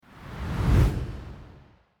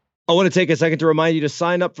I want to take a second to remind you to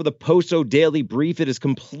sign up for the Poso Daily Brief. It is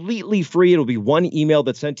completely free. It'll be one email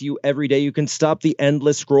that's sent to you every day. You can stop the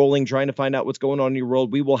endless scrolling, trying to find out what's going on in your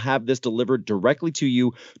world. We will have this delivered directly to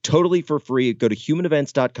you, totally for free. Go to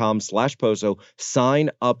humanevents.com/Poso. Sign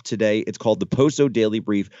up today. It's called the Poso Daily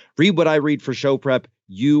Brief. Read what I read for show prep.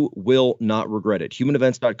 You will not regret it.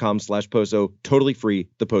 humanevents.com/Poso. Totally free.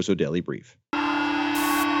 The Poso Daily Brief.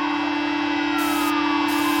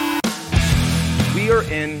 We are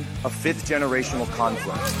in a fifth generational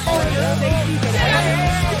conflict.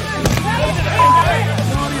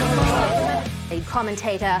 A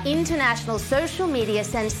commentator, international social media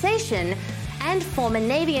sensation, and former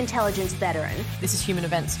Navy intelligence veteran. This is Human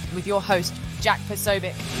Events with your host, Jack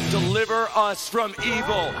Posobiec. Deliver us from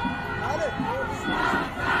evil.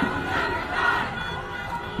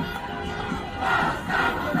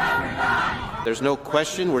 There's no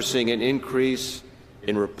question we're seeing an increase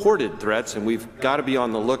in reported threats, and we've got to be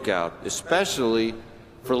on the lookout, especially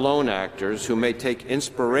for lone actors who may take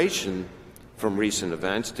inspiration from recent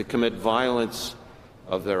events to commit violence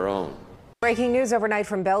of their own. Breaking news overnight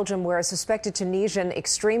from Belgium, where a suspected Tunisian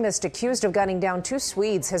extremist accused of gunning down 2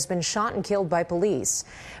 Swedes has been shot and killed by police.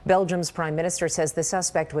 Belgium's prime minister says the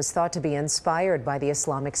suspect was thought to be inspired by the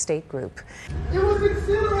Islamic State group. It was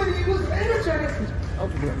exhilarating. It was energetic.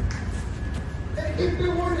 If they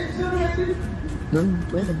weren't exhilarated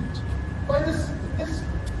by this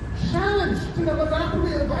challenge to the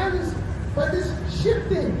monopoly of violence, by this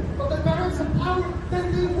shifting of the balance of power,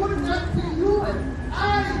 then they would not be human.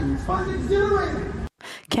 I was exhilarated.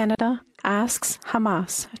 Canada asks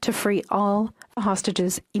Hamas to free all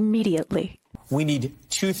hostages immediately. We need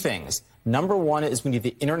 2 things. Number 1 is we need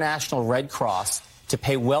the International Red Cross to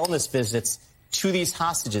pay wellness visits to these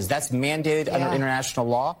hostages. That's mandated under international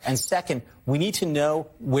law. And second, we need to know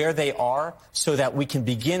where they are so that we can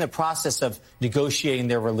begin the process of negotiating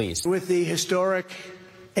their release. With the historic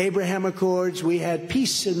Abraham Accords, we had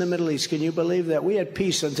peace in the Middle East. Can you believe that? We had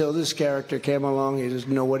peace until this character came along. He doesn't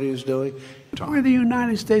know what he was doing. We're the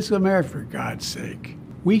United States of America, for God's sake.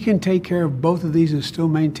 We can take care of both of these and still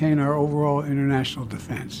maintain our overall international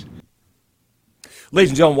defense.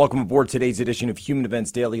 Ladies and gentlemen, welcome aboard today's edition of Human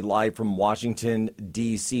Events Daily, live from Washington,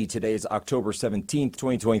 D.C. Today is October 17th,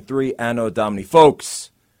 2023, Anno Domini. Folks,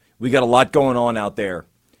 we got a lot going on out there.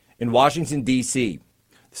 In Washington, D.C.,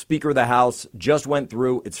 the Speaker of the House just went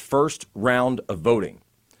through its first round of voting.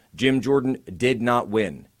 Jim Jordan did not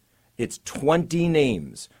win. It's 20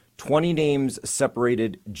 names. 20 names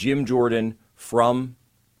separated Jim Jordan from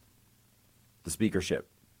the speakership.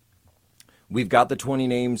 We've got the 20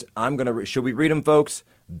 names. Should we read them, folks?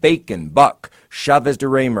 Bacon, Buck, Chavez de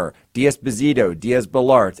Raymer, Diaz-Bezito,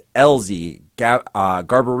 Diaz-Balart, Elzy,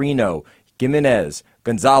 Garbarino, Jimenez,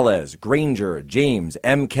 Gonzalez, Granger, James,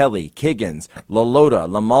 M. Kelly, Kiggins, Lalota,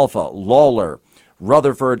 Lamalfa, Lawler,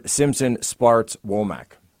 Rutherford, Simpson, Spartz,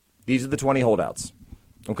 Womack. These are the 20 holdouts.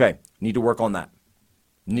 Okay, need to work on that.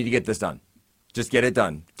 Need to get this done. Just get it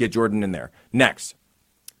done. Get Jordan in there. Next,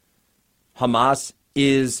 Hamas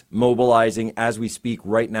is mobilizing as we speak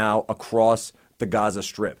right now across the Gaza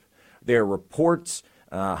Strip. There are reports,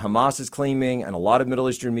 Hamas is claiming, and a lot of Middle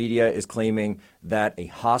Eastern media is claiming, that a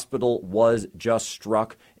hospital was just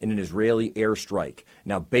struck in an Israeli airstrike.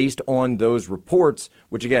 Now, based on those reports,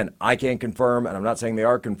 which again, I can't confirm, and I'm not saying they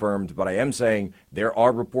are confirmed, but I am saying there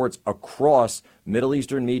are reports across Middle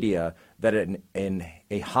Eastern media that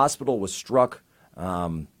a hospital was struck.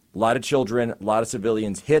 A lot of children, a lot of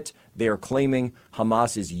civilians hit. They are claiming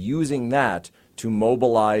Hamas is using that to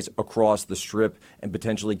mobilize across the Strip and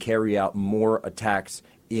potentially carry out more attacks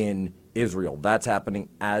in Israel. That's happening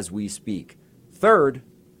as we speak. Third,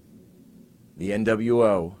 the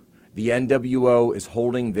NWO. The NWO is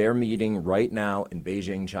holding their meeting right now in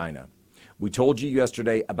Beijing, China. We told you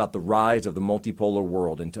yesterday about the rise of the multipolar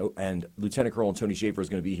world, and Lieutenant Colonel Tony Schaefer is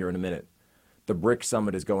going to be here in a minute. The BRICS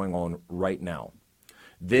Summit is going on right now.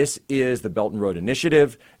 This is the Belt and Road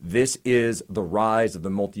Initiative. This is the rise of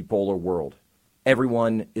the multipolar world.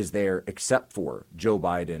 Everyone is there except for Joe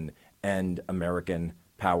Biden and American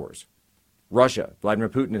powers. Russia, Vladimir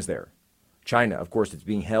Putin is there. China, of course, it's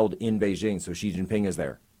being held in Beijing, so Xi Jinping is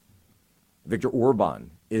there. Viktor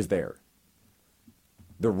Orban is there.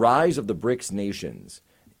 The rise of the BRICS nations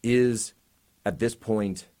is, at this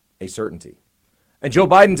point, a certainty. And Joe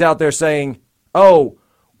Biden's out there saying, oh,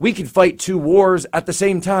 we can fight 2 wars at the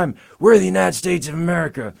same time. We're the United States of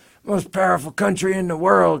America, most powerful country in the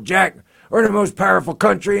world, Jack. We're the most powerful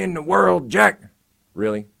country in the world, Jack.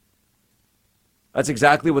 Really? That's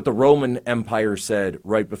exactly what the Roman Empire said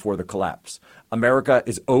right before the collapse. America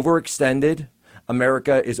is overextended.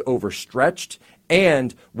 America is overstretched.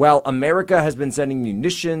 And while America has been sending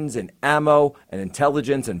munitions and ammo and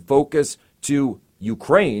intelligence and focus to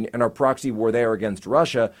Ukraine and our proxy war there against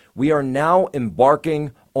Russia, we are now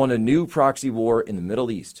embarking on a new proxy war in the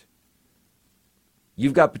Middle East.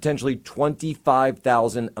 You've got potentially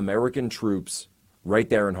 25,000 American troops right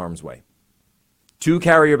there in harm's way. 2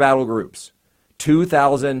 carrier battle groups,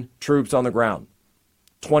 2,000 troops on the ground,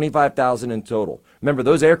 25,000 in total. Remember,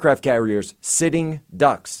 those aircraft carriers, sitting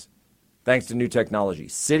ducks, thanks to new technology,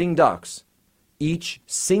 sitting ducks, each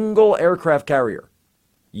single aircraft carrier.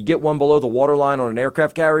 You get one below the waterline on an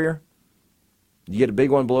aircraft carrier, you get a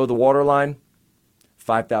big one below the waterline,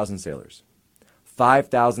 5,000 sailors.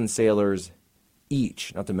 5,000 sailors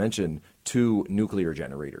each, not to mention 2 nuclear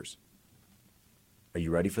generators. Are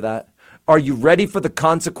you ready for that? Are you ready for the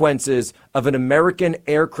consequences of an American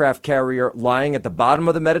aircraft carrier lying at the bottom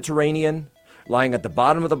of the Mediterranean, lying at the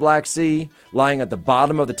bottom of the Black Sea, lying at the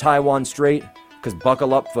bottom of the Taiwan Strait? Because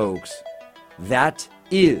buckle up, folks. That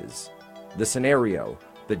is the scenario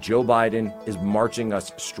that Joe Biden is marching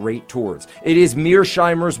us straight towards. It is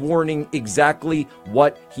Mearsheimer's warning exactly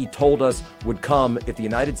what he told us would come if the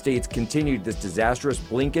United States continued this disastrous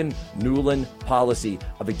Blinken-Nuland policy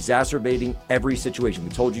of exacerbating every situation.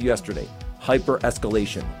 We told you yesterday,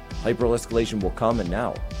 hyper-escalation. Hyper-escalation will come, and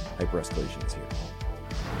now hyper-escalation is here.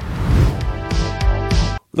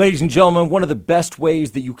 Ladies and gentlemen, one of the best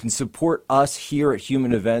ways that you can support us here at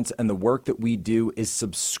Human Events and the work that we do is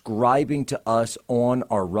subscribing to us on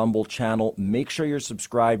our Rumble channel. Make sure you're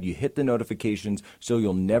subscribed. You hit the notifications so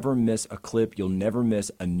you'll never miss a clip. You'll never miss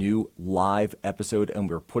a new live episode, and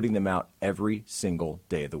we're putting them out every single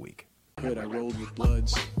day of the week. Good, I rolled with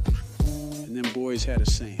Bloods, and them boys had a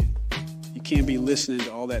saying. You can't be listening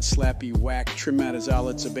to all that slappy whack, trim out his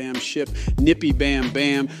outlets, a bam ship, nippy bam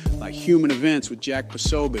bam, like Human Events with Jack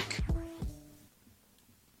Posobiec.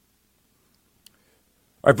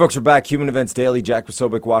 All right, folks, we're back. Human Events Daily, Jack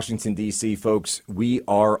Posobiec, Washington, D.C. Folks, we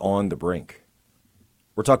are on the brink.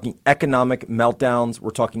 We're talking economic meltdowns.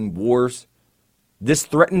 We're talking wars. This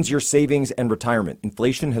threatens your savings and retirement.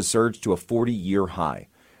 Inflation has surged to a 40-year high.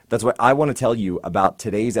 That's why I want to tell you about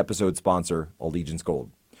today's episode sponsor, Allegiance Gold.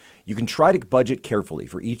 You can try to budget carefully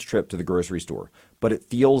for each trip to the grocery store, but it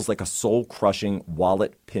feels like a soul-crushing,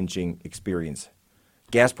 wallet-pinching experience.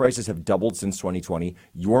 Gas prices have doubled since 2020.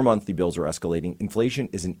 Your monthly bills are escalating. Inflation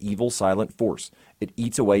is an evil, silent force. It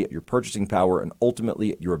eats away at your purchasing power and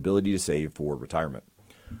ultimately at your ability to save for retirement.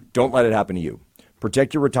 Don't let it happen to you.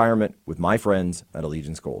 Protect your retirement with my friends at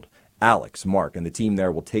Allegiance Gold. Alex, Mark, and the team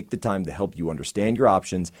there will take the time to help you understand your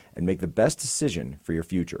options and make the best decision for your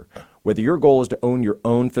future. Whether your goal is to own your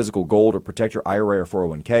own physical gold or protect your IRA or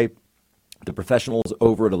 401k, the professionals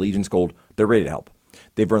over at Allegiance Gold, they're ready to help.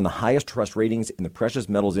 They've earned the highest trust ratings in the precious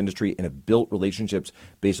metals industry and have built relationships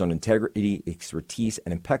based on integrity, expertise,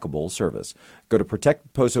 and impeccable service. Go to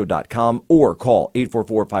protectposo.com or call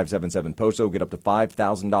 844-577-POSO. Get up to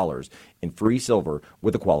 $5,000 in free silver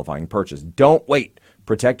with a qualifying purchase. Don't wait.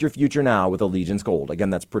 Protect your future now with Allegiance Gold. Again,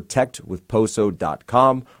 that's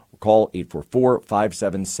protectwithposo.com or call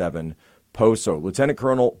 844-577-POSO. Lieutenant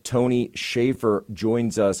Colonel Tony Shaffer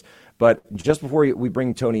joins us. But just before we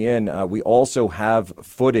bring Tony in, we also have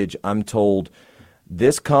footage, I'm told.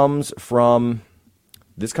 This comes from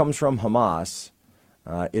Hamas.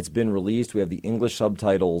 It's been released. We have the English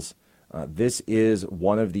subtitles. This is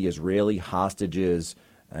one of the Israeli hostages.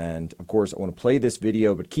 And, of course, I want to play this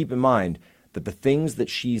video, but keep in mind that the things that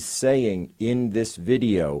she's saying in this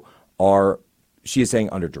video she is saying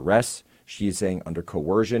under duress. She is saying under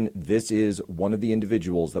coercion. This is one of the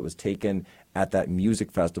individuals that was taken at that music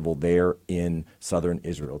festival there in southern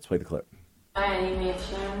Israel. Let's play the clip. אני מי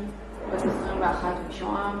השם, בת 21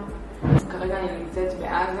 משוהם. כרגע אני נמצאת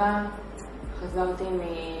בעזה. חזרתי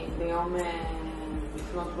ביום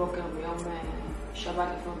לפנות בוקר, ביום שבת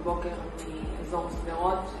לפנות בוקר מאזור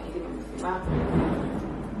סדרות. הייתי במסיבה.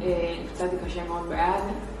 נפצעתי קשה מאוד ביד.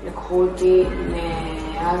 לקחו אותי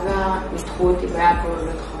לעזה, ניתחו אותי ביד פה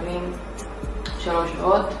בבית חולים 3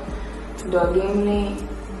 שעות. דואגים לי,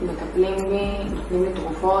 מטפלים בי, נותנים לי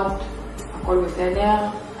תרופות, הכל בסדר.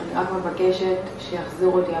 אני רק מבקשת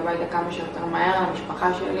שיחזירו אותי הביתה כמה שיותר מהר,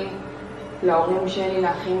 למשפחה שלי, להורים שלי,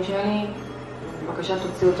 לאחים שלי. בבקשה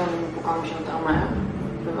תוציאו אותנו מפה כמה שיותר מהר.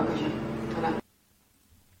 בבקשה. תודה.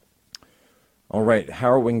 All right,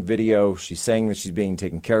 harrowing video. She's saying that she's being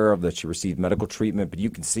taken care of, that she received medical treatment, but you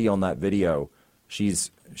can see on that video she's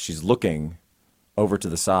looking over to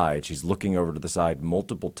the side. She's looking over to the side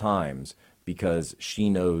multiple times because she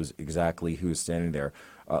knows exactly who's standing there.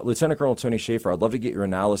 Lieutenant Colonel Tony Shaffer, I'd love to get your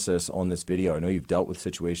analysis on this video. I know you've dealt with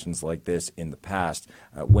situations like this in the past.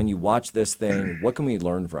 When you watch this thing, what can we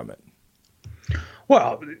learn from it?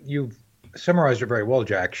 Well, you've summarized it very well,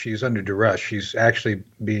 Jack. She's under duress. She's actually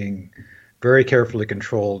being very carefully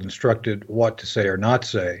controlled, instructed what to say or not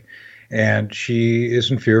say, and she is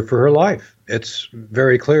in fear for her life. It's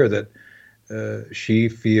very clear that she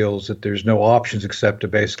feels that there's no options except to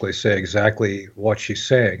basically say exactly what she's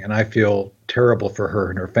saying, and I feel terrible for her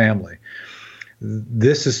and her family.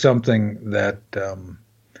 This is something that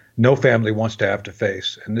no family wants to have to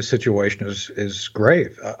face, and this situation is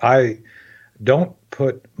grave. I don't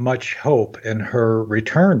put much hope in her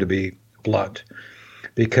return, to be blunt,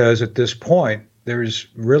 because at this point, there's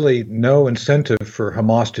really no incentive for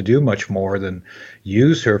Hamas to do much more than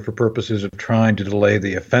use her for purposes of trying to delay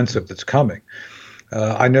the offensive that's coming.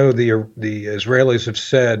 I know the Israelis have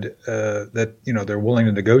said that they're willing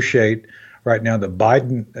to negotiate. Right now, the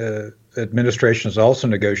Biden administration is also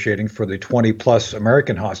negotiating for the 20-plus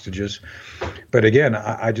American hostages. But again,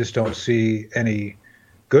 I just don't see any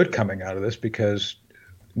good coming out of this, because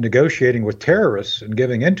negotiating with terrorists and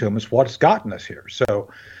giving in to them is what's gotten us here. So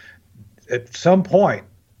at some point,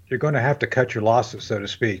 you're going to have to cut your losses, so to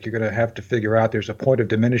speak. You're going to have to figure out there's a point of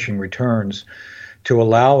diminishing returns to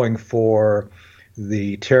allowing for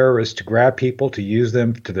the terrorists to grab people, to use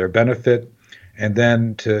them to their benefit, and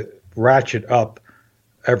then to ratchet up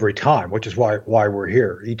every time, which is why we're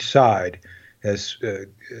here. Each side has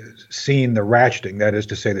seen the ratcheting. That is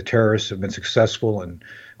to say, the terrorists have been successful in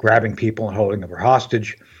grabbing people and holding them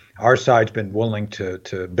hostage. Our side's been willing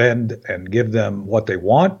to bend and give them what they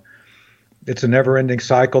want. It's a never-ending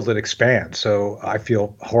cycle that expands. So I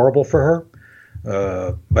feel horrible for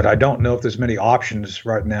her, but I don't know if there's many options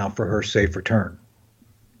right now for her safe return.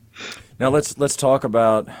 Now let's talk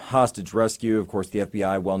about hostage rescue. Of course, the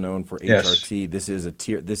FBI, well known for HRT. Yes.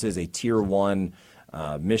 This is a tier 1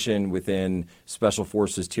 mission within Special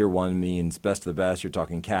Forces. Tier 1 means best of the best. You're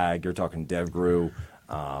talking CAG. You're talking DevGru.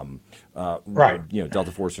 Right.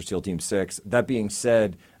 Delta Force or SEAL Team 6. That being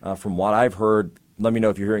said, from what I've heard, let me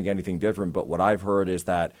know if you're hearing anything different, but what I've heard is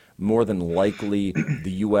that more than likely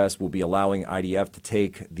the U.S. will be allowing IDF to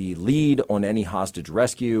take the lead on any hostage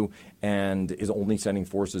rescue and is only sending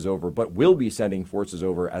forces over, but will be sending forces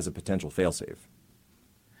over as a potential failsafe.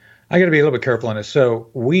 I got to be a little bit careful on this.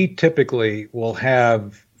 So we typically will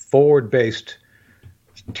have forward-based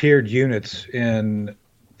tiered units in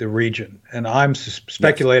the region, and I'm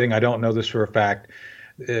speculating, yes. I don't know this for a fact,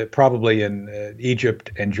 probably in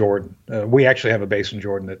Egypt and Jordan. We actually have a base in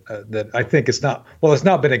Jordan that I think it's not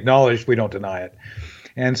been acknowledged. We don't deny it.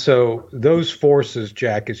 And so those forces,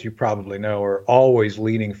 Jack, as you probably know, are always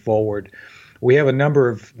leaning forward. We have a number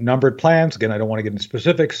of numbered plans. Again, I don't want to get into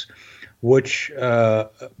specifics, which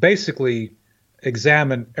basically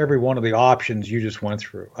examine every one of the options you just went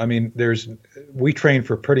through. I mean, we train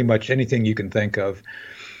for pretty much anything you can think of.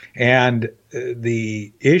 And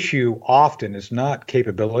the issue often is not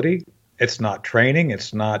capability, it's not training,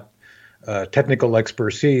 it's not technical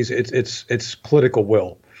expertise, it's political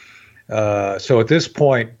will. So at this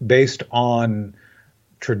point, based on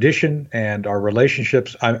tradition and our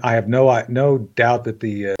relationships, I have no doubt that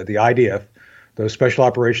the IDF, those Special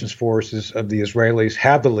Operations Forces of the Israelis,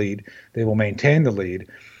 have the lead. They will maintain the lead.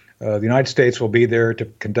 The United States will be there to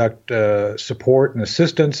conduct support and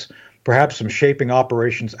assistance, perhaps some shaping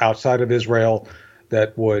operations outside of Israel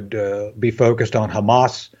that would be focused on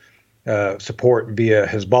Hamas, support via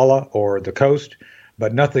Hezbollah or the coast,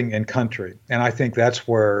 but nothing in country. And I think that's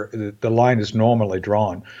where the line is normally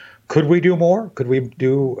drawn. Could we do more? Could we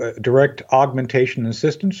do direct augmentation and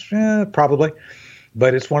assistance? Probably.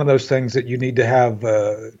 But it's one of those things that you need to have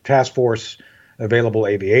task force available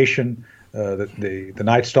aviation, the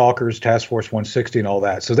Night Stalkers, Task Force 160 and all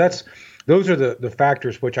that. So those are the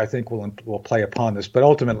factors which I think will play upon this. But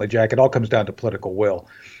ultimately, Jack, it all comes down to political will.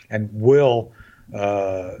 And will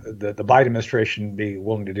the Biden administration be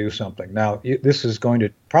willing to do something? Now, this is going to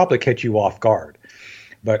probably catch you off guard.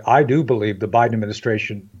 But I do believe the Biden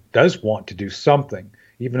administration does want to do something,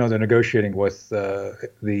 even though they're negotiating with the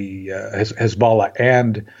Hezbollah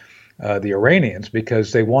and the Iranians,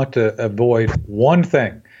 because they want to avoid one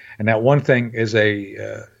thing. And that one thing is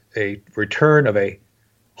a return of a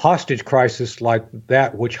hostage crisis like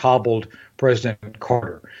that which hobbled President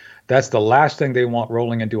Carter. That's the last thing they want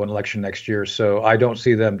rolling into an election next year. So I don't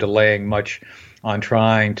see them delaying much on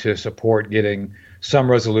trying to support getting some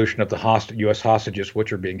resolution of the U.S. hostages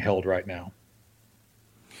which are being held right now.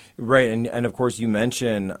 Right, and of course you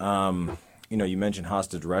mentioned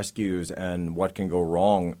hostage rescues and what can go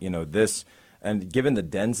wrong. And given the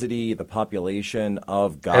density, the population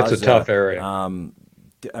of Gaza, it's a tough area.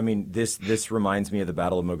 I mean, this reminds me of the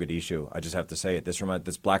Battle of Mogadishu. I just have to say it.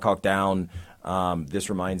 This Black Hawk Down. This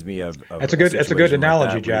reminds me of that's a good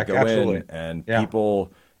analogy, like Jack. Absolutely. And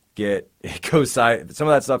people some of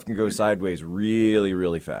that stuff can go sideways really,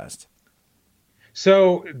 really fast.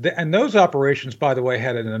 So, and those operations, by the way,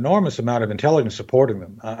 had an enormous amount of intelligence supporting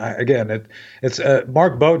them. It's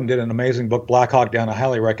Mark Bowden did an amazing book, Black Hawk Down. I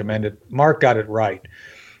highly recommend it. Mark got it right.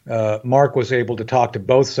 Mark was able to talk to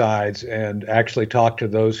both sides and actually talk to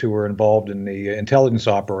those who were involved in the intelligence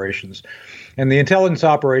operations. And the intelligence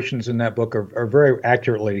operations in that book are very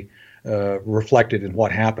accurately reflected in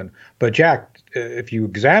what happened. But Jack, if you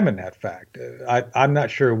examine that fact, I'm not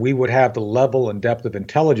sure we would have the level and depth of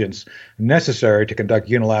intelligence necessary to conduct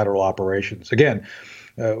unilateral operations. Again,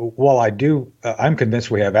 while I'm convinced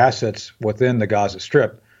we have assets within the Gaza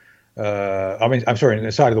Strip.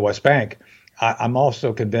 Inside of the West Bank. I'm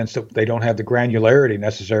also convinced that they don't have the granularity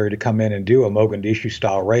necessary to come in and do a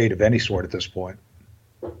Mogadishu-style raid of any sort at this point.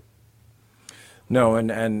 No,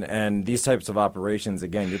 and these types of operations,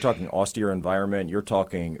 again, you're talking austere environment, you're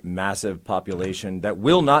talking massive population that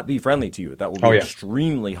will not be friendly to you, that will be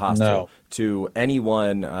extremely hostile to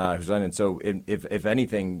anyone who's on it. So if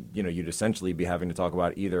anything, you'd essentially be having to talk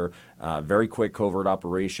about either very quick covert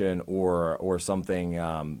operation or something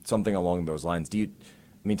along those lines.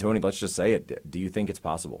 Tony, let's just say it. Do you think it's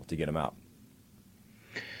possible to get them out?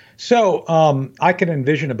 So I can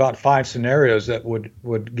envision about 5 scenarios that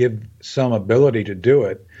would give some ability to do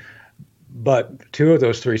it. But 2 of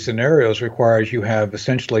those 3 scenarios requires you have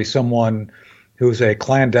essentially someone who's a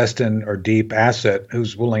clandestine or deep asset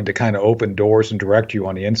who's willing to kind of open doors and direct you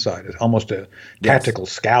on the inside. It's almost a tactical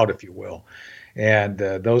scout, if you will. And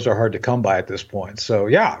those are hard to come by at this point. So,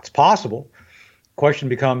 yeah, it's possible. Question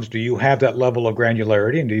becomes, do you have that level of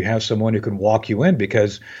granularity, and do you have someone who can walk you in?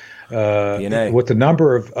 Because with the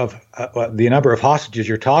number of hostages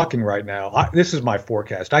you're talking right now, this is my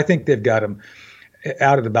forecast. I think they've got them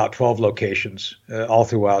out at about 12 locations all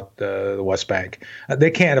throughout the West Bank.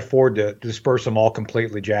 They can't afford to disperse them all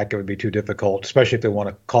completely, Jack. It would be too difficult, especially if they want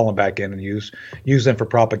to call them back in and use them for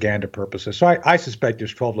propaganda purposes. So I suspect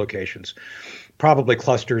there's 12 locations, probably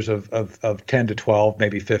clusters of 10 to 12,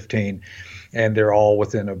 maybe 15. And they're all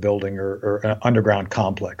within a building or an underground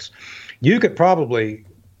complex. You could probably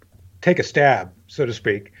take a stab, so to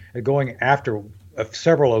speak, at going after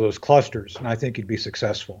several of those clusters, and I think you'd be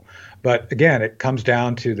successful. But again, it comes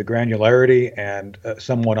down to the granularity and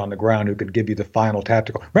someone on the ground who could give you the final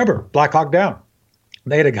tactical. Remember, Black Hawk Down.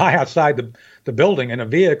 They had a guy outside the building in a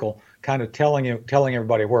vehicle kind of telling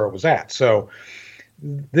everybody where it was at. So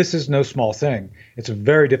this is no small thing. It's a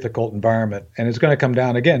very difficult environment, and it's going to come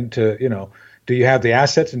down again to, do you have the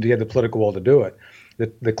assets and do you have the political will to do it?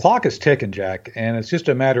 The clock is ticking, Jack, and it's just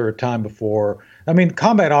a matter of time before.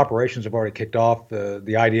 Combat operations have already kicked off. The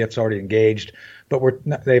IDF's already engaged, but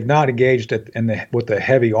they've not engaged with the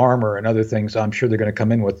heavy armor and other things. I'm sure they're going to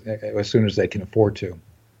come in with as soon as they can afford to.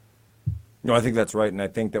 No, I think that's right, and I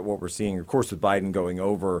think that what we're seeing, of course, with Biden going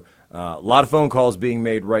over, a lot of phone calls being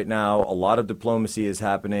made right now, a lot of diplomacy is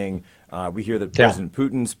happening. We hear that President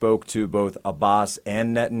Putin spoke to both Abbas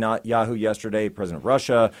and Netanyahu yesterday, President of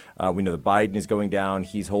Russia. We know that Biden is going down.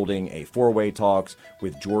 He's holding a 4-way talks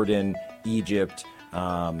with Jordan, Egypt,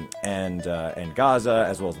 and Gaza,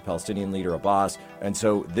 as well as the Palestinian leader Abbas. And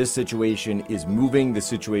so this situation is moving. The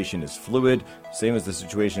situation is fluid, same as the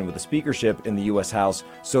situation with the speakership in the U.S. House.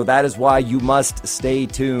 So that is why you must stay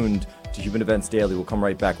tuned to Human Events Daily. We'll come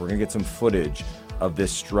right back. We're going to get some footage of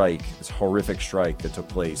this strike, this horrific strike that took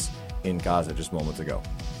place in Gaza just moments ago.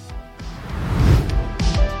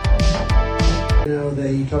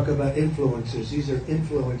 They talk about influencers. These are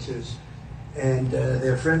influencers, and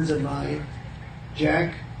they're friends of mine.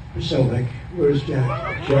 Jack Posobiec. Where's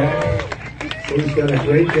Jack? Jack, who's done a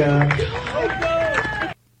great job.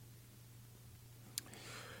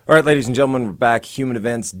 All right, ladies and gentlemen, we're back. Human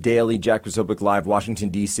Events Daily, Jack Posobiec live, Washington,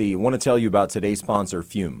 D.C. I want to tell you about today's sponsor,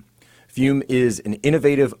 Fume. Fume is an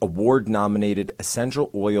innovative, award-nominated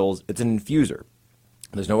essential oils. It's an infuser.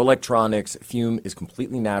 There's no electronics. Fume is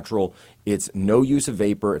completely natural. It's no use of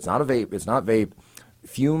vapor. It's not a vape. It's not vape.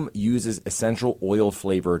 Fume uses essential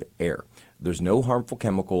oil-flavored air. There's no harmful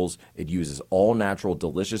chemicals. It uses all natural,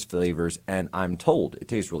 delicious flavors, and I'm told it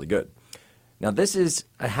tastes really good. Now, this is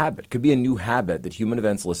a habit. It could be a new habit that Human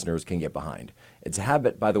Events listeners can get behind. It's a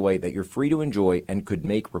habit, by the way, that you're free to enjoy and could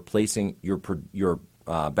make replacing your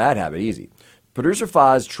bad habit easy. Producer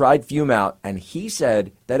Foz tried Fume out, and he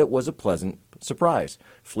said that it was a pleasant surprise.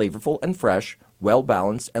 Flavorful and fresh,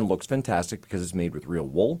 well-balanced, and looks fantastic because it's made with real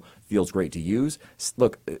wool. Feels great to use.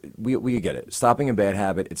 Look, we get it. Stopping a bad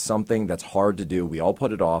habit, it's something that's hard to do. We all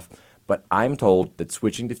put it off. but I'm told that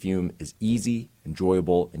switching to Fume is easy,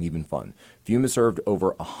 enjoyable, and even fun. Fume has served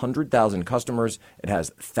over 100,000 customers. It has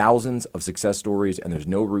thousands of success stories, and there's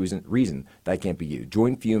no reason that can't be you.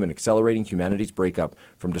 Join Fume in accelerating humanity's breakup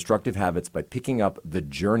from destructive habits by picking up the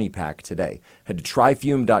Journey Pack today. Head to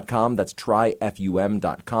tryfume.com. That's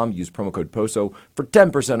tryfum.com. Use promo code POSO for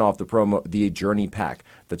 10% off the Journey Pack.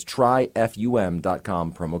 That's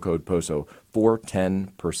tryfum.com, promo code POSO for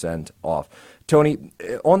 10% off. Tony,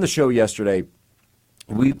 on the show yesterday,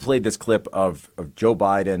 we played this clip of Joe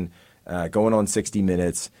Biden going on 60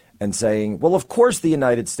 Minutes and saying, well, of course the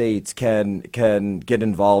United States can get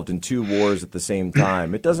involved in two wars at the same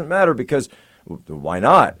time. It doesn't matter because, why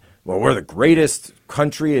not? Well, we're the greatest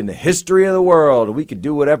country in the history of the world. We could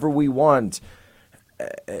do whatever we want.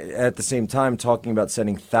 At the same time, talking about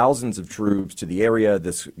sending thousands of troops to the area,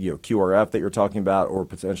 this QRF that you're talking about, or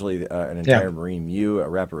potentially an entire Marine MU, a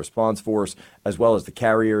rapid response force, as well as the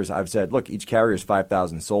carriers. I've said, look, each carrier is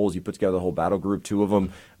 5,000 souls. You put together the whole battle group, two of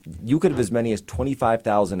them. You could have as many as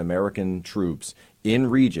 25,000 American troops in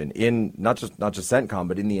region, in not just CENTCOM,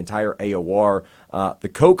 but in the entire AOR. The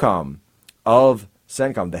COCOM of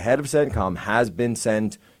CENTCOM, the head of CENTCOM, has been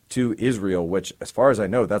sent to Israel, which, as far as I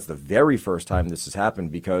know, that's the very first time this has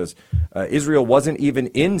happened, because Israel wasn't even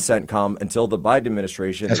in CENTCOM until the Biden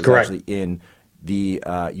administration was actually in the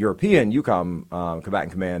European EUCOM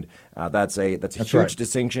Combatant Command. That's a huge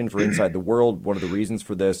distinction for inside the world. One of the reasons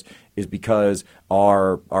for this is because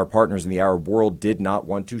our partners in the Arab world did not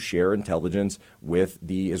want to share intelligence with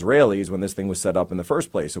the Israelis when this thing was set up in the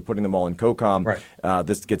first place. So putting them all in COCOM,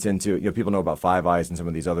 this gets into, people know about Five Eyes and some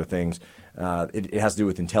of these other things. It has to do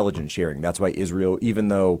with intelligence sharing. That's why Israel, even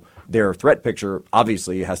though their threat picture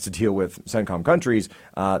obviously has to deal with CENTCOM countries,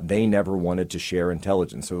 they never wanted to share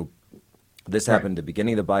intelligence. So this happened at the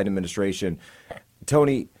beginning of the Biden administration.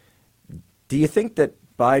 Tony, do you think that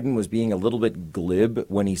Biden was being a little bit glib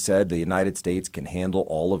when he said the United States can handle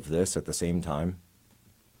all of this at the same time?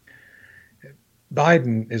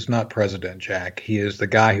 Biden is not president, Jack. He is the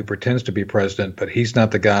guy who pretends to be president, but he's not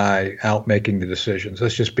the guy out making the decisions. I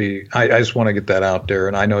just want to get that out there,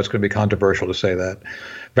 and I know it's going to be controversial to say that.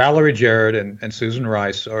 Valerie Jarrett and Susan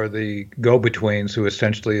Rice are the go-betweens who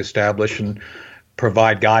essentially establish and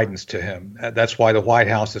provide guidance to him. That's why the White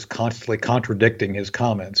House is constantly contradicting his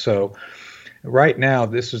comments. So right now,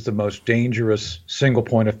 this is the most dangerous single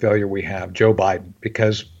point of failure we have, Joe Biden,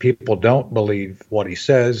 because people don't believe what he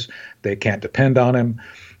says. They can't depend on him.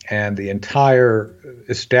 And the entire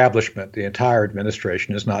establishment, the entire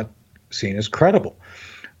administration is not seen as credible.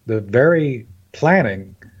 The very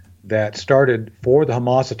planning that started for the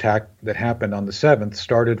Hamas attack that happened on the 7th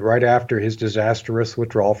started right after his disastrous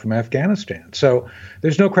withdrawal from Afghanistan. So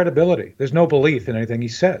there's no credibility. There's no belief in anything he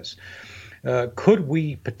says. Could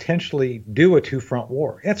we potentially do a two-front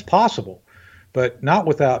war? It's possible, but not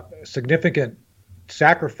without significant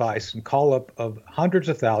sacrifice and call-up of hundreds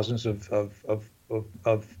of thousands of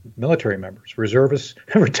military members, reservists,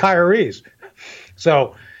 retirees.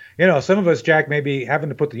 So, some of us, Jack, may be having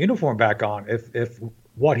to put the uniform back on if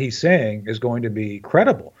what he's saying is going to be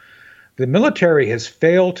credible. The military has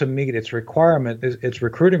failed to meet its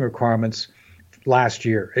recruiting requirements last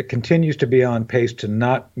year. It continues to be on pace to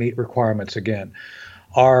not meet requirements again.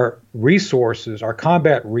 Our resources, our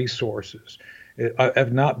combat resources,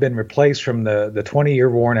 have not been replaced from the 20-year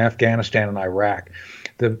war in Afghanistan and Iraq.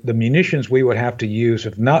 The munitions we would have to use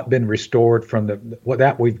have not been restored from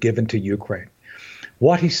that we've given to Ukraine.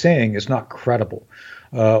 What he's saying is not credible.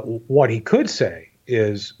 What he could say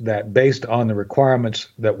is that based on the requirements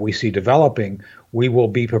that we see developing, we will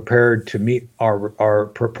be prepared to meet our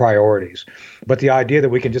priorities. But the idea that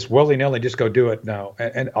we can just willy-nilly just go do it, no.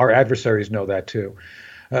 And our adversaries know that too.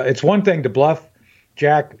 It's one thing to bluff,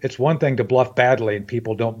 Jack. It's one thing to bluff badly and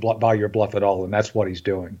people don't buy your bluff at all, and that's what he's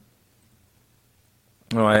doing.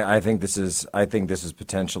 No, I think this is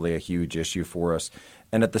potentially a huge issue for us.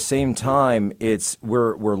 And at the same time,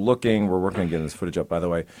 we're working on getting this footage up, by the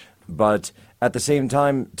way. But at the same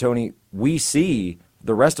time, Tony, we see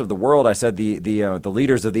the rest of the world. I said the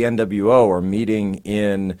leaders of the NWO are meeting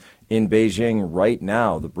in Beijing right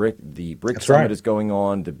now. The BRIC summit is going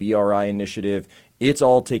on. The BRI initiative. It's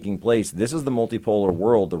all taking place. This is the multipolar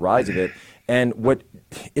world, the rise of it. And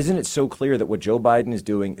isn't it so clear that what Joe Biden is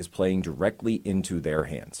doing is playing directly into their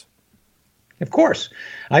hands? Of course.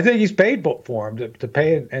 I think he's paid for him to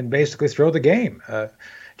pay and basically throw the game.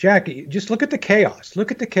 Jack, just look at the chaos.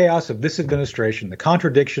 Look at the chaos of this administration, the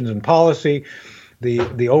contradictions in policy,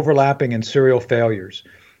 the overlapping and serial failures.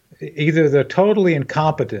 Either they're totally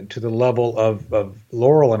incompetent to the level of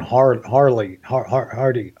Laurel and Hardy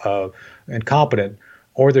incompetent,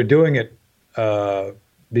 or they're doing it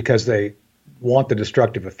because they want the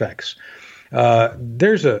destructive effects.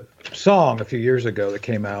 There's a song a few years ago that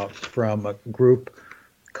came out from a group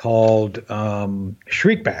called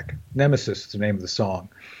Shriekback. Nemesis is the name of the song.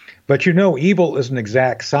 But evil is an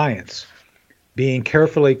exact science, being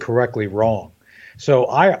carefully, correctly wrong. So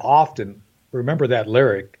I often remember that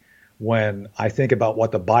lyric when I think about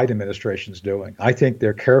what the Biden administration is doing. I think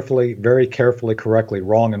they're very carefully, correctly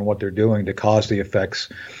wrong in what they're doing to cause the effects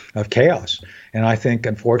of chaos. And I think,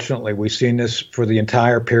 unfortunately, we've seen this for the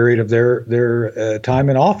entire period of their time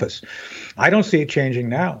in office. I don't see it changing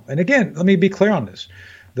now. And again, let me be clear on this.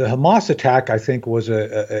 The Hamas attack, I think, was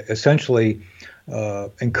essentially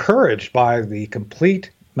encouraged by the complete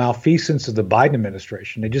malfeasance of the Biden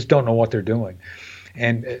administration. They just don't know what they're doing.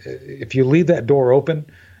 And if you leave that door open,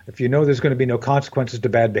 if you know there's going to be no consequences to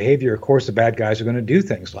bad behavior, of course the bad guys are going to do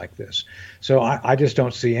things like this. So I just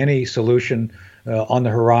don't see any solution on the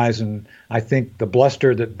horizon. I think the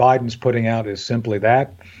bluster that Biden's putting out is simply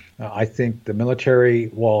that. I think the military,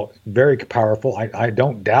 while very powerful, I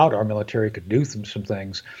don't doubt our military could do some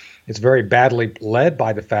things. It's very badly led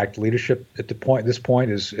by the fact leadership at this point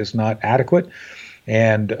is not adequate.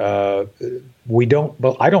 And I don't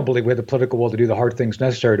believe we have the political will to do the hard things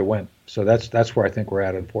necessary to win. So that's where I think we're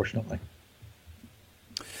at, unfortunately.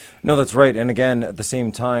 No, that's right. And again, at the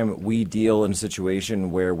same time, we deal in a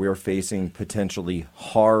situation where we're facing potentially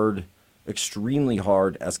extremely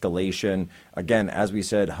hard escalation. Again, as we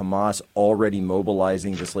said, Hamas already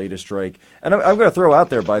mobilizing this latest strike. And I'm going to throw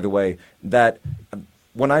out there, by the way, that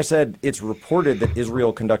when I said it's reported that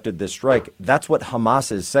Israel conducted this strike, that's what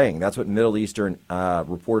Hamas is saying. That's what Middle Eastern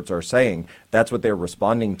reports are saying. That's what they're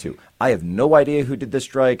responding to. I have no idea who did this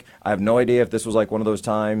strike. I have no idea if this was like one of those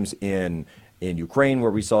times in Ukraine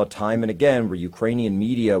where we saw time and again where Ukrainian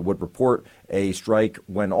media would report a strike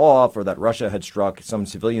went off or that Russia had struck some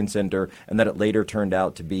civilian center and that it later turned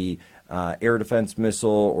out to be air defense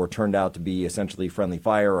missile or turned out to be essentially friendly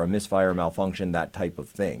fire or a misfire malfunction, that type of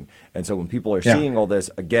thing. And so when people are seeing all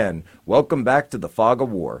this, again, welcome back to the fog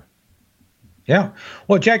of war. Yeah.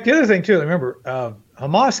 Well, Jack, the other thing, too, remember,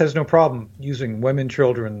 Hamas has no problem using women,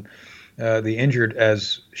 children, the injured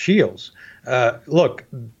as shields. Look,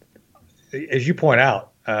 as you point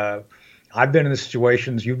out, I've been in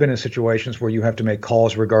situations, you've been in situations where you have to make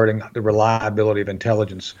calls regarding the reliability of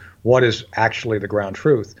intelligence. What is actually the ground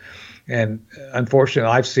truth? And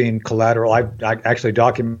unfortunately, I've seen collateral. I actually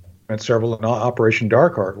documented several in Operation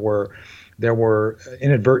Dark Heart where there were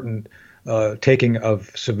inadvertent taking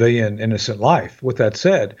of civilian innocent life. With that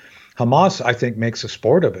said, Hamas, I think, makes a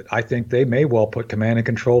sport of it. I think they may well put command and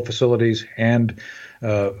control facilities and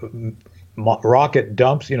rocket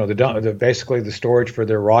dumps, basically the storage for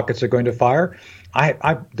their rockets are going to fire.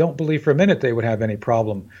 I don't believe for a minute they would have any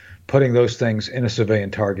problem putting those things in a civilian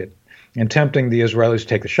target and tempting the Israelis to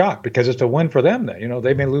take the shot because it's a win for them then.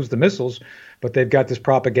 They may lose the missiles, but they've got this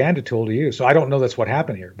propaganda tool to use. So I don't know that's what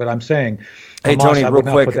happened here, but I'm saying, hey, Hamas, Tony, real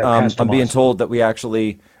quick, I'm being Hamas. told that we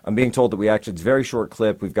actually, it's a very short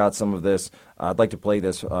clip. We've got some of this. I'd like to play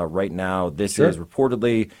this right now. This is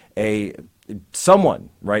reportedly someone,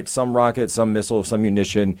 right? Some rocket, some missile, some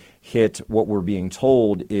munition hit what we're being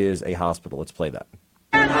told is a hospital. Let's play that.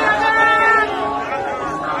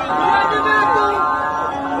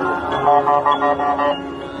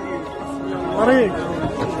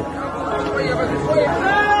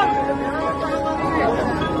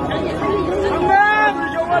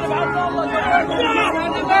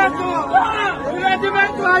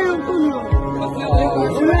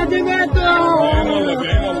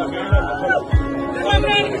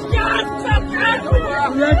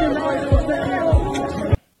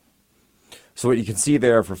 So what you can see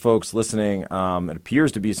there for folks listening, it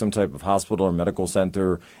appears to be some type of hospital or medical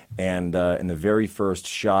center. And in the very first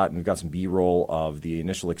shot, and we've got some B-roll of the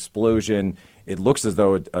initial explosion, it looks as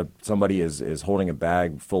though somebody is holding a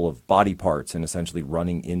bag full of body parts and essentially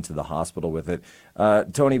running into the hospital with it.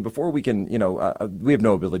 Tony, before we can, we have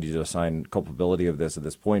no ability to assign culpability of this at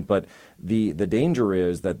this point, but the danger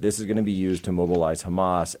is that this is going to be used to mobilize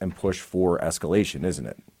Hamas and push for escalation, isn't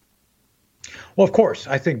it? Well, of course,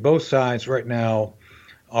 I think both sides right now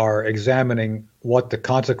are examining what the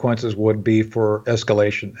consequences would be for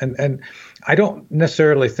escalation. And I don't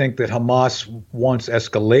necessarily think that Hamas wants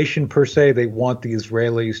escalation per se. They want the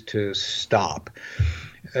Israelis to stop.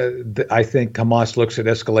 I think Hamas looks at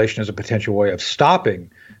escalation as a potential way of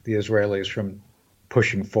stopping the Israelis from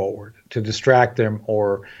pushing forward, to distract them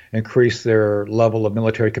or increase their level of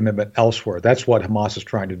military commitment elsewhere. That's what Hamas is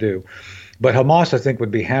trying to do. But Hamas, I think, would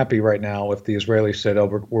be happy right now if the Israelis said,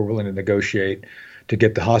 we're willing to negotiate to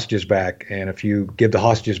get the hostages back. And if you give the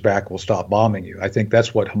hostages back, we'll stop bombing you. I think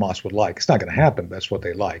that's what Hamas would like. It's not going to happen, but that's what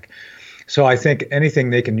they like. So I think anything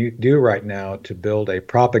they can do right now to build a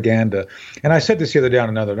propaganda, and I said this the other day on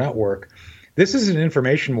another network, this is an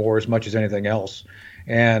information war as much as anything else.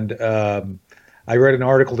 And I read an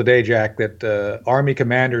article today, Jack, that Army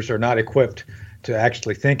commanders are not equipped to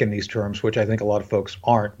actually think in these terms, which I think a lot of folks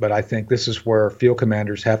aren't. But I think this is where field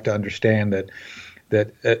commanders have to understand that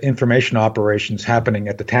information operations happening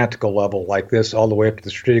at the tactical level like this all the way up to the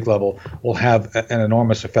strategic level will have an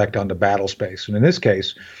enormous effect on the battle space. And in this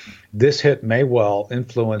case, this hit may well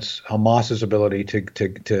influence Hamas's ability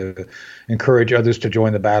to encourage others to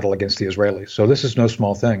join the battle against the Israelis. So this is no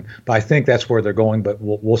small thing. But I think that's where they're going, but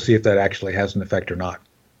we'll see if that actually has an effect or not.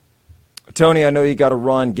 Tony, I know you got to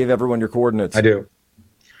run. Give everyone your coordinates. I do.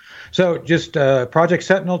 So just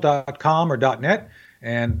projectsentinel.com or .net.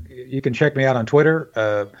 And you can check me out on Twitter.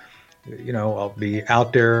 I'll be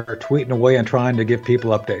out there tweeting away and trying to give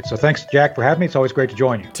people updates. So thanks, Jack, for having me. It's always great to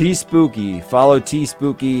join you. T-Spooky. Follow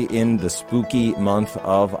T-Spooky in the spooky month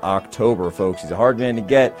of October, folks. He's a hard man to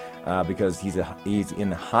get because he's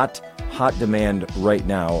in hot demand right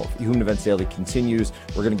now. Human Events Daily continues.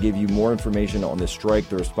 We're going to give you more information on this strike,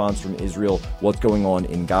 the response from Israel, what's going on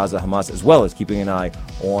in Gaza, Hamas, as well as keeping an eye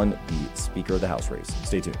on the Speaker of the House race.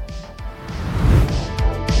 Stay tuned.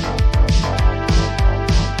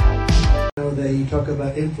 They talk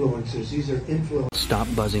about influencers. These are influencers. Stop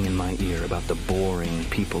buzzing in my ear about the boring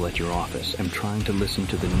people at your office. I'm trying to listen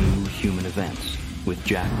to the new Human Events with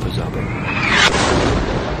Jack Posobiec.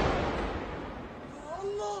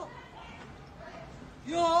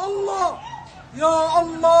 Ya Allah! Ya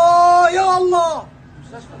Allah! Ya Allah!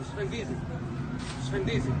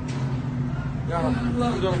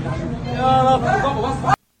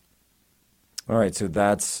 All right, so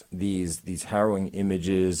that's these harrowing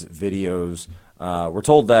images, videos. We're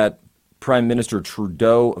told that Prime Minister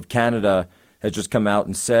Trudeau of Canada has just come out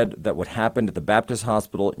and said that what happened at the Baptist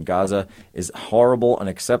Hospital in Gaza is horrible,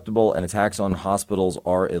 unacceptable, and attacks on hospitals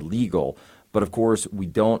are illegal. But of course, we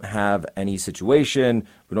don't have any situation.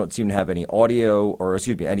 We don't seem to have any audio or,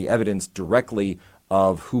 any evidence directly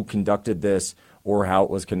of who conducted this or how it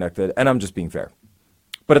was conducted. And I'm just being fair.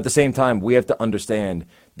 But at the same time, we have to understand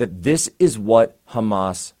that this is what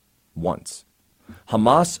Hamas wants.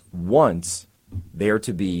 Hamas wants there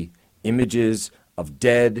to be images of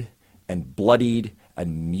dead and bloodied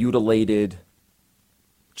and mutilated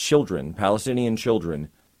children, Palestinian children,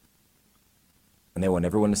 and they want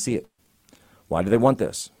everyone to see it. Why do they want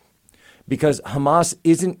this? Because Hamas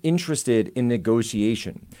isn't interested in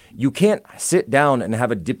negotiation. You can't sit down and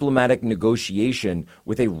have a diplomatic negotiation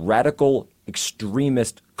with a radical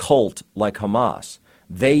extremist cult like Hamas.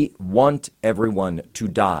 They want everyone to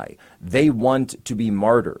die. They want to be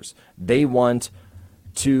martyrs. They want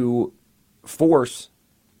to force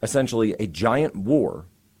essentially a giant war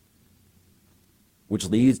which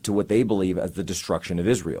leads to what they believe as the destruction of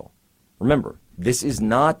Israel. Remember, this is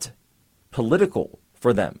not political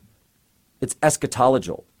for them. It's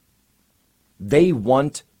eschatological. They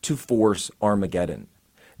want to force Armageddon.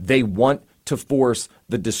 They want to force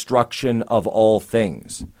the destruction of all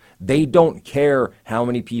things. They don't care how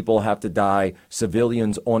many people have to die,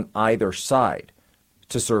 civilians on either side,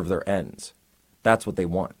 to serve their ends. That's what they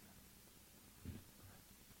want.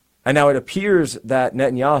 And now it appears that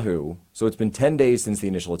Netanyahu, so it's been 10 days since the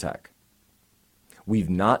initial attack. We've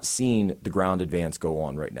not seen the ground advance go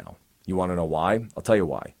on right now. You want to know why? I'll tell you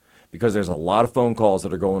why. Because there's a lot of phone calls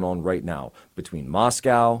that are going on right now between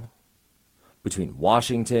Moscow, between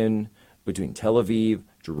Washington, between Tel Aviv,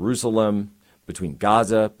 Jerusalem, between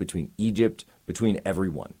Gaza, between Egypt, between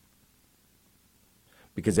everyone.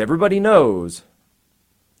 Because everybody knows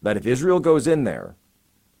that if Israel goes in there,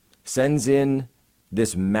 sends in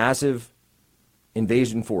this massive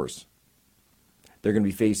invasion force, they're going to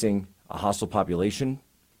be facing a hostile population,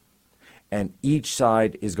 and each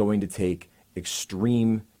side is going to take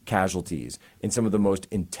extreme casualties in some of the most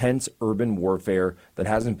intense urban warfare that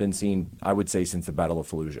hasn't been seen, I would say, since the Battle of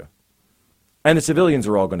Fallujah. And the civilians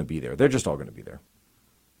are all going to be there. They're just all going to be there.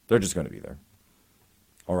 They're just going to be there.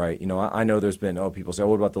 All right, I know there's been, people say,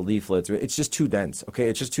 what about the leaflets? It's just too dense, okay?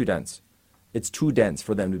 It's just too dense. It's too dense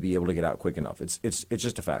for them to be able to get out quick enough. It's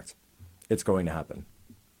just a fact. It's going to happen.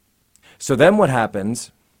 So then what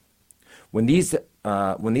happens when these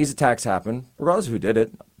attacks happen, regardless of who did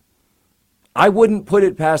it, I wouldn't put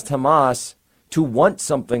it past Hamas to want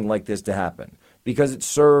something like this to happen because it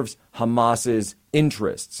serves Hamas's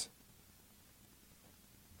interests.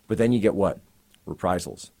 But then you get what?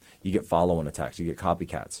 Reprisals. You get follow-on attacks. You get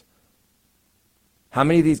copycats. How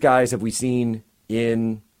many of these guys have we seen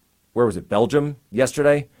in where was it, Belgium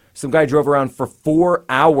yesterday? Some guy drove around for 4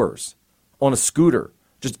 hours on a scooter,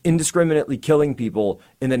 just indiscriminately killing people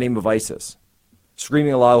in the name of ISIS,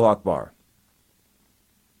 screaming Allahu Akbar,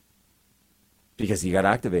 because he got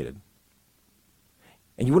activated.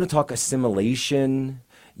 And you want to talk assimilation?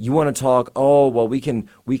 You want to talk, oh, well, we can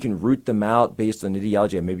root them out based on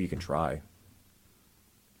ideology. Maybe you can try.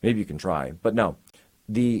 Maybe you can try. But no,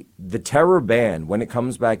 the terror ban, when it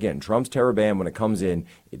comes back in, Trump's terror ban, when it comes in,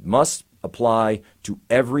 it must apply to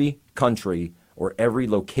every country or every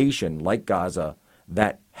location like Gaza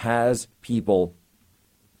that has people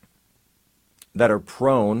that are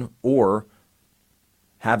prone or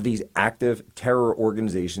have these active terror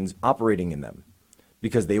organizations operating in them,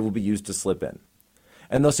 because they will be used to slip in.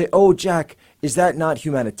 And they'll say, oh, Jack, is that not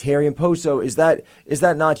humanitarian poso? Is that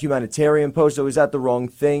not humanitarian poso? Is that the wrong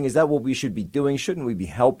thing? Is that what we should be doing? Shouldn't we be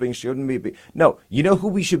helping? Shouldn't we be? No, you know who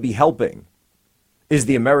we should be helping is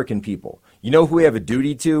the American people. You know who we have a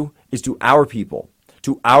duty to is to our people,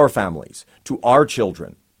 to our families, to our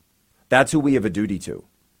children. That's who we have a duty to.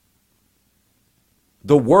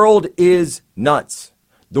 The world is nuts.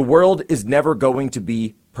 The world is never going to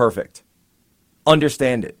be perfect.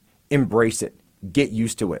 Understand it. Embrace it. Get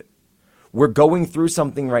used to it. We're going through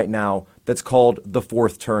something right now that's called the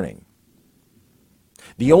fourth turning.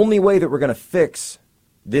 The only way that we're going to fix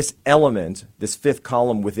this element, this fifth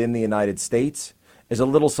column within the United States, is a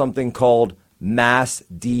little something called mass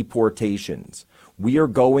deportations. We are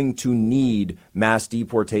going to need mass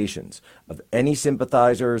deportations of any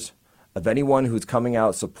sympathizers, of anyone who's coming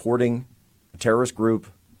out supporting a terrorist group.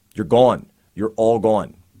 You're gone. You're all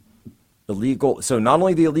gone. Illegal. So not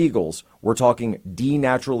only the illegals, we're talking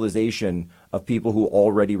denaturalization of people who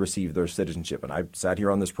already received their citizenship. And I sat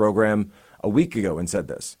here on this program a week ago and said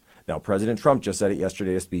this. Now, President Trump just said it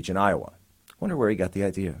yesterday, a speech in Iowa. I wonder where he got the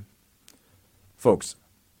idea. Folks,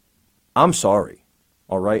 I'm sorry,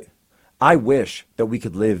 all right? I wish that we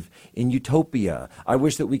could live in utopia. I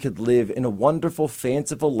wish that we could live in a wonderful,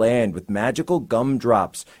 fanciful land with magical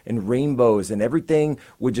gumdrops and rainbows and everything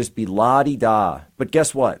would just be la-di-da. But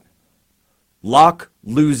guess what? Locke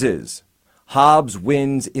loses. Hobbes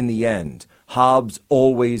wins in the end. Hobbes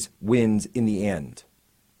always wins in the end.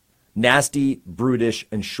 Nasty, brutish,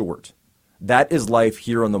 and short. That is life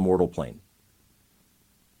here on the mortal plane.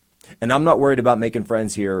 And I'm not worried about making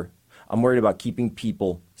friends here. I'm worried about keeping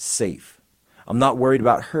people safe. I'm not worried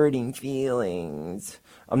about hurting feelings.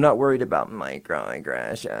 I'm not worried about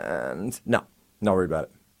microaggressions. No, not worried about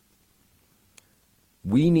it.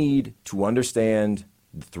 We need to understand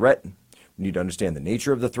the threat. We need to understand the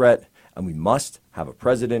nature of the threat, and we must have a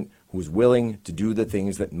president who is willing to do the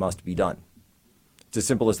things that must be done. It's as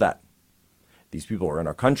simple as that. These people are in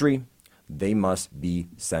our country. They must be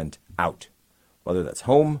sent out. Whether that's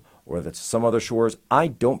home or that's some other shores, I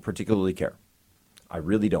don't particularly care. I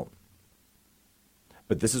really don't.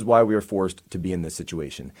 But this is why we are forced to be in this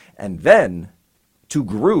situation. And then, to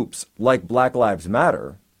groups like Black Lives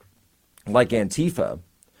Matter, like Antifa,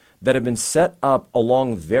 that have been set up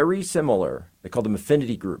along very similar, they call them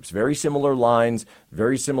affinity groups, very similar lines,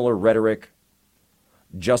 very similar rhetoric,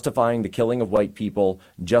 justifying the killing of white people,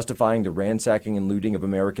 justifying the ransacking and looting of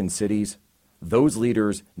American cities. Those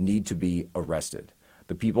leaders need to be arrested.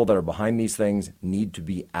 The people that are behind these things need to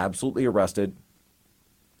be absolutely arrested.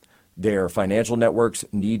 Their financial networks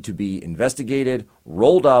need to be investigated,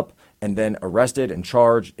 rolled up, and then arrested and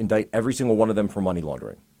charged, indict every single one of them for money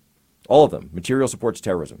laundering. All of them. Material supports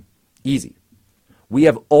terrorism. Easy. We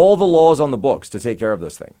have all the laws on the books to take care of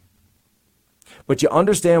this thing. But you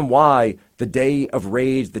understand why the day of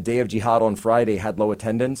rage, the day of jihad on Friday had low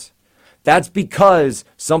attendance? That's because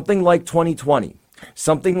something like 2020,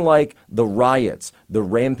 something like the riots, the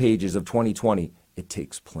rampages of 2020, it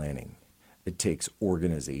takes planning. It takes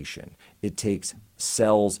organization. It takes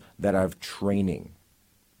cells that have training.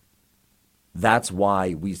 That's why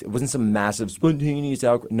it wasn't some massive spontaneous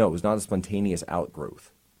outgrowth. No, it was not a spontaneous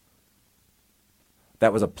outgrowth.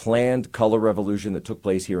 That was a planned color revolution that took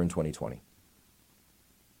place here in 2020.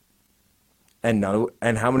 And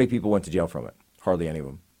how many people went to jail from it? Hardly any of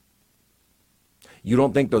them. You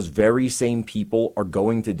don't think those very same people are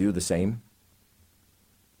going to do the same?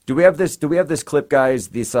 Do we have this clip, guys?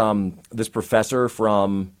 This professor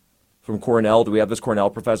from Cornell. Do we have this Cornell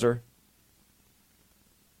professor?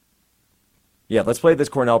 Yeah, let's play this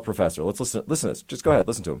Cornell professor. Let's listen to this. Just go ahead,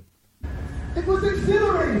 listen to him. It was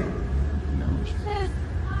exhilarating.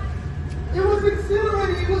 It was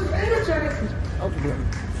exhilarating. It was energetic.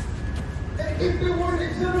 If they weren't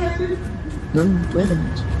exhilarated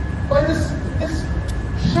by this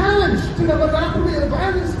challenge to the monopoly of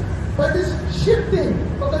violence by this shifting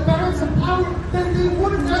of the balance of power, then they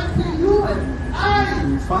would not be UN.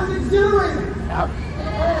 I find it exhilarating.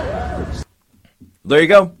 There you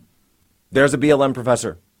go. There's a BLM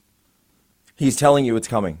professor. He's telling you it's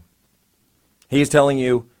coming. He's telling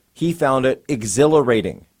you he found it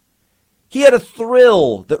exhilarating. He had a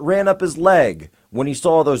thrill that ran up his leg when he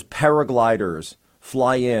saw those paragliders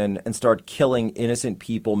fly in and start killing innocent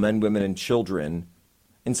people, men, women, and children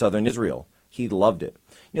in southern Israel. He loved it.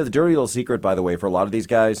 You know, the dirty little secret, by the way, for a lot of these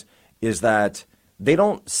guys is that they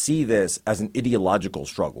don't see this as an ideological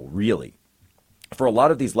struggle, really. For a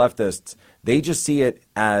lot of these leftists, they just see it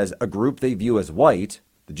as a group they view as white,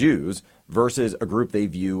 the Jews, versus a group they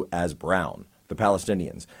view as brown, the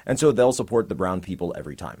Palestinians. And so they'll support the brown people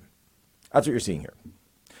every time. That's what you're seeing here.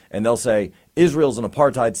 And they'll say, Israel's an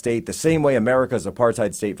apartheid state the same way America's an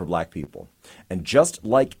apartheid state for black people. And just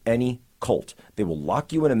like any cult, they will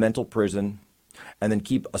lock you in a mental prison and then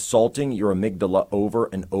keep assaulting your amygdala over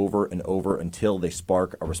and over and over until they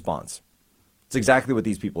spark a response. It's exactly what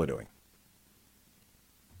these people are doing.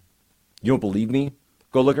 You don't believe me?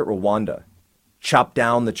 Go look at Rwanda. Chop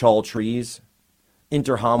down the tall trees.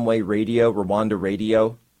 Interhamwe radio, Rwanda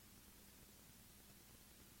radio.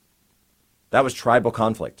 That was tribal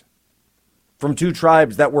conflict. From two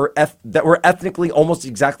tribes that were ethnically almost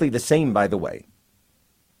exactly the same, by the way.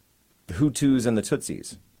 The Hutus and the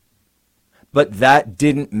Tutsis. But that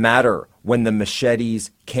didn't matter when the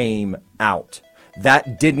machetes came out.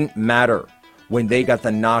 That didn't matter when they got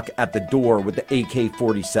the knock at the door with the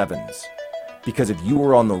AK-47s. Because if you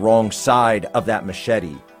were on the wrong side of that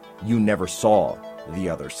machete, you never saw the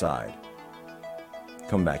other side.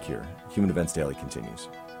 Come back here. Human Events Daily continues.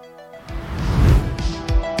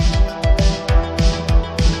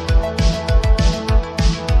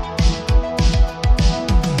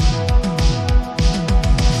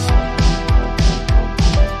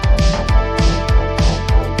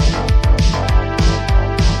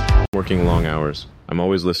 Working long hours. I'm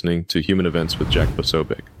always listening to Human Events with Jack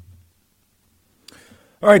Posobiec.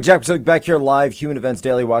 All right, Jack Posobiec back here live, Human Events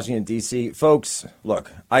Daily, Washington, D.C. Folks,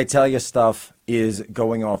 look, I tell you stuff is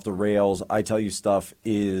going off the rails. I tell you stuff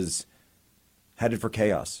is headed for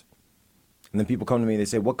chaos. And then people come to me and they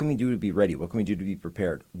say, what can we do to be ready? What can we do to be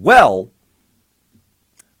prepared? Well,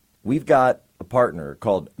 we've got a partner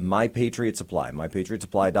called My Patriot Supply,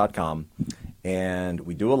 mypatriotsupply.com, and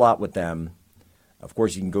we do a lot with them. Of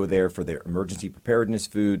course, you can go there for their emergency preparedness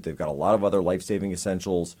food. They've got a lot of other life-saving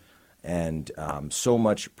essentials and so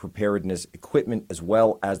much preparedness equipment as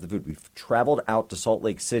well as the food. We've traveled out to Salt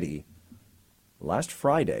Lake City last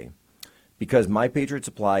Friday because My Patriot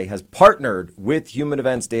Supply has partnered with Human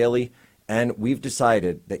Events Daily, and we've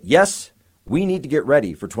decided that, yes, we need to get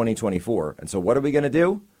ready for 2024. And so what are we going to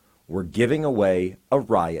do? We're giving away a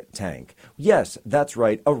riot tank. Yes, that's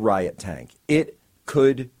right, a riot tank. It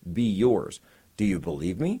could be yours. Do you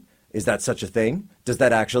believe me? Is that such a thing? Does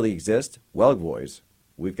that actually exist? Well, boys,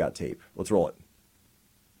 we've got tape. Let's roll it.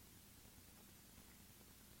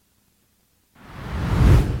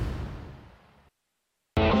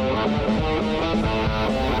 All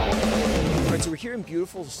right, so we're here in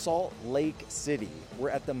beautiful Salt Lake City. We're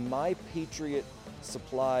at the My Patriot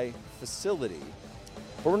Supply facility.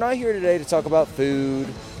 But we're not here today to talk about food.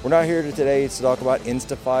 We're not here today to talk about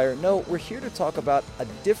Instafire. No, we're here to talk about a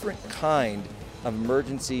different kind of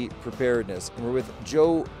emergency preparedness. And we're with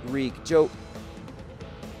Joe Reek. Joe,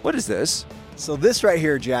 what is this? So this right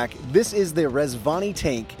here, Jack, this is the Rezvani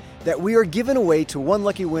tank that we are giving away to one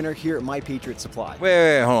lucky winner here at My Patriot Supply.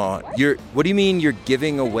 Wait, hold on. What do you mean you're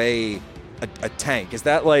giving away a tank? Is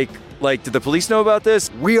that like, did the police know about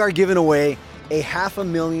this? We are giving away a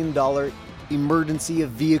 $500,000 emergency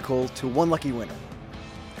vehicle to one lucky winner.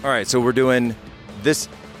 All right, so we're doing this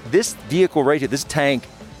vehicle right here, this tank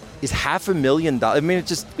is $500,000. I mean,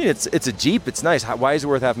 it's a Jeep. It's nice. Why is it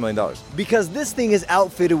worth $500,000? Because this thing is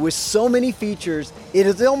outfitted with so many features. It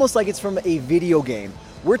is almost like it's from a video game.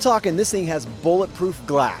 We're talking this thing has bulletproof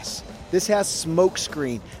glass. This has smoke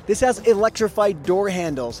screen. This has electrified door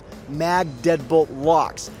handles, mag deadbolt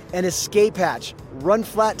locks, an escape hatch, run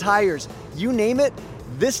flat tires. You name it,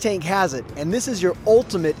 this tank has it. And this is your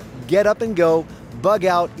ultimate get up and go, bug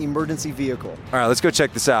out emergency vehicle. All right, let's go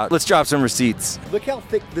check this out. Let's drop some receipts. Look how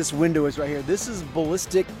thick this window is right here. This is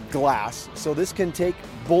ballistic glass, so this can take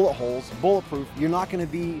bullet holes, bulletproof. You're not going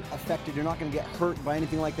to be affected. You're not going to get hurt by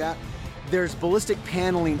anything like that. There's ballistic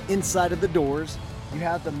paneling inside of the doors. You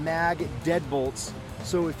have the mag deadbolts,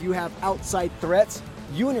 so if you have outside threats,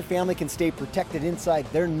 you and your family can stay protected inside.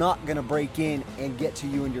 They're not going to break in and get to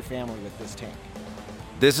you and your family with this tank.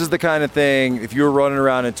 This is the kind of thing, if you were running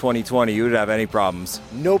around in 2020, you wouldn't have any problems.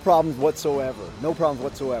 No problems whatsoever. No problems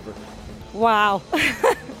whatsoever. Wow.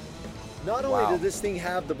 Not only does this thing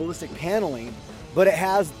have the ballistic paneling, but it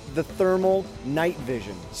has the thermal night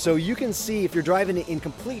vision. So you can see if you're driving in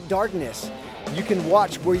complete darkness, you can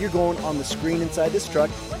watch where you're going on the screen inside this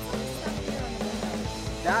truck.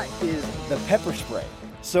 That is the pepper spray.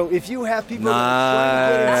 So if you have people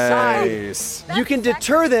trying to get inside, you can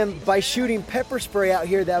deter them by shooting pepper spray out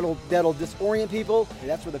here that'll disorient people. And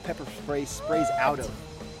that's where the pepper spray sprays out of.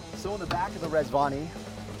 So in the back of the Rezvani,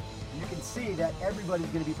 you can see that everybody's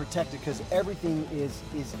going to be protected because everything is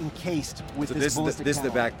encased with this ballistic This is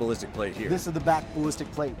the back ballistic plate here. This is the back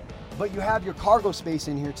ballistic plate. But you have your cargo space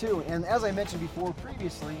in here too. And as I mentioned before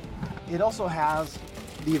previously, it also has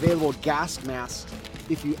the available gas masks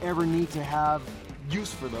if you ever need to have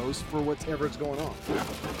use for those for whatever is going on.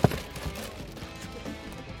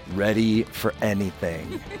 Ready for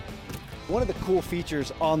anything. One of the cool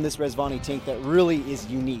features on this Rezvani tank that really is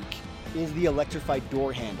unique is the electrified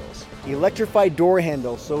door handles. The electrified door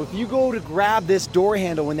handles, so if you go to grab this door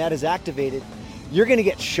handle when that is activated, you're gonna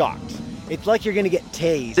get shocked. It's like you're gonna get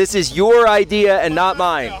tased. This is your idea and not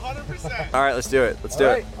mine. 100%. All right, let's do it. Let's do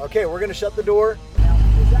it. Okay, we're gonna shut the door.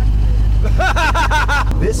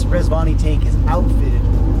 This Rezvani tank is outfitted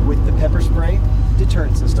with the pepper spray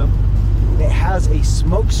deterrent system. It has a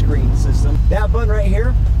smoke screen system. That button right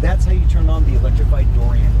here, that's how you turn on the electrified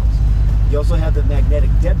door handles. You also have the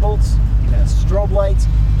magnetic deadbolts, you have strobe lights,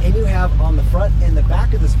 and you have on the front and the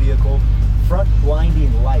back of this vehicle, front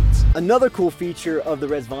blinding lights. Another cool feature of the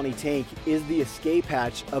Rezvani tank is the escape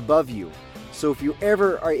hatch above you. So if you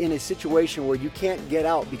ever are in a situation where you can't get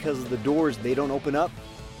out because of the doors, they don't open up,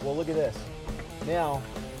 well, look at this. Now,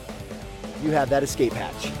 you have that escape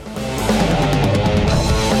hatch.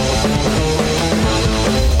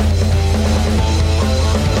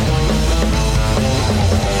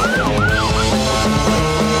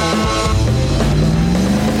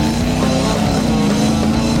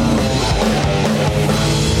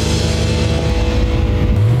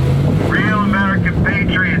 Real American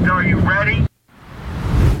patriots, are you ready?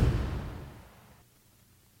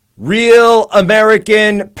 Real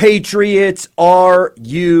American patriots, are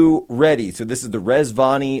you ready? So this is the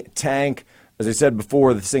Rezvani tank. As I said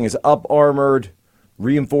before, this thing is up-armored,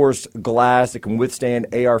 reinforced glass. It can withstand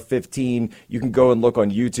AR-15. You can go and look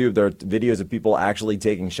on YouTube. There are videos of people actually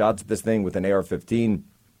taking shots at this thing with an AR-15.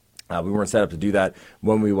 We weren't set up to do that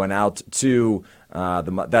when we went out to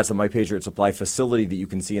that's the My Patriot Supply facility that you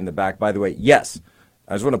can see in the back. By the way, yes,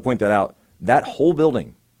 I just want to point that out. That whole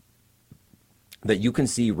building that you can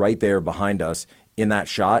see right there behind us in that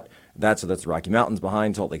shot, that's the Rocky Mountains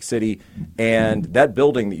behind Salt Lake City, and that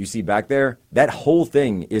building that you see back there, that whole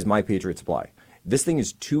thing is My Patriot Supply. This thing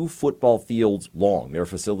is 2 football fields long, their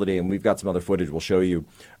facility, and we've got some other footage we'll show you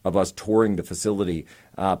of us touring the facility.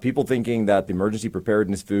 People thinking that the emergency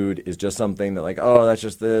preparedness food is just something that, like, oh, that's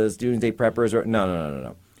just the doomsday preppers.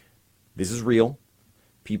 No. This is real.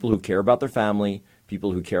 People who care about their family,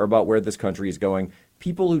 people who care about where this country is going,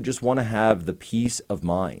 people who just want to have the peace of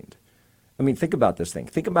mind. I mean, think about this thing.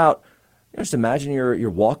 Think about, just imagine you're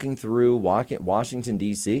walking through Washington,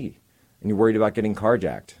 D.C., and you're worried about getting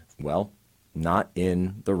carjacked. Well, not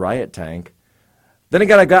in the riot tank. Then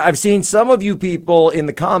again, I've seen some of you people in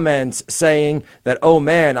the comments saying that, oh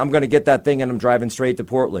man, I'm going to get that thing and I'm driving straight to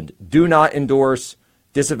Portland. Do not endorse,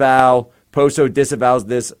 disavow. POSO disavows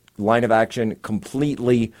this line of action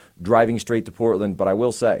completely, driving straight to Portland. But I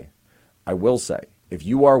will say, if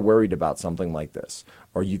you are worried about something like this,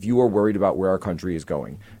 or if you are worried about where our country is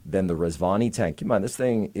going, then the Rezvani tank, keep in mind, this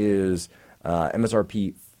thing is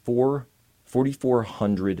MSRP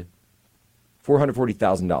 $440,000.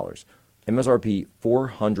 MSRP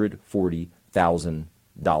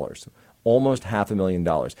 $440,000. Almost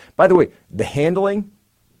 $500,000. By the way, the handling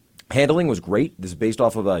was great. This is based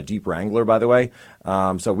off of a Jeep Wrangler, by the way.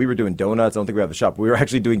 So we were doing donuts. I don't think we have the shop. We were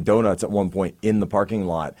actually doing donuts at one point in the parking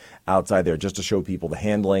lot outside there just to show people the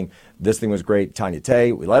handling. This thing was great. Tanya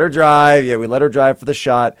Tay, we let her drive. Yeah, we let her drive for the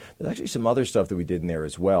shot. There's actually some other stuff that we did in there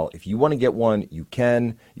as well. If you want to get one, you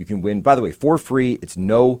can. You can win. By the way, for free. It's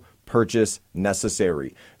no purchase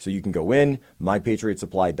necessary. So you can go in,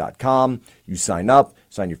 mypatriotsupply.com, you sign up,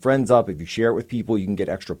 sign your friends up. If you share it with people, you can get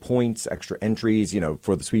extra points, extra entries,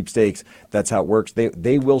 for the sweepstakes. That's how it works.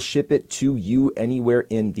 They will ship it to you anywhere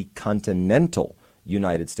in the continental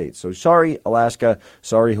United States. So sorry, Alaska,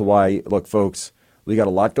 sorry, Hawaii. Look, folks, we got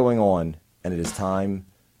a lot going on, and it is time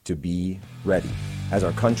to be ready. As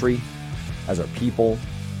our country, as our people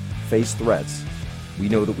face threats, we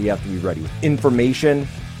know that we have to be ready with information,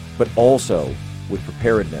 but also with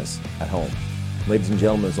preparedness at home. Ladies and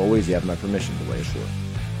gentlemen, as always, you have my permission to weigh ashore.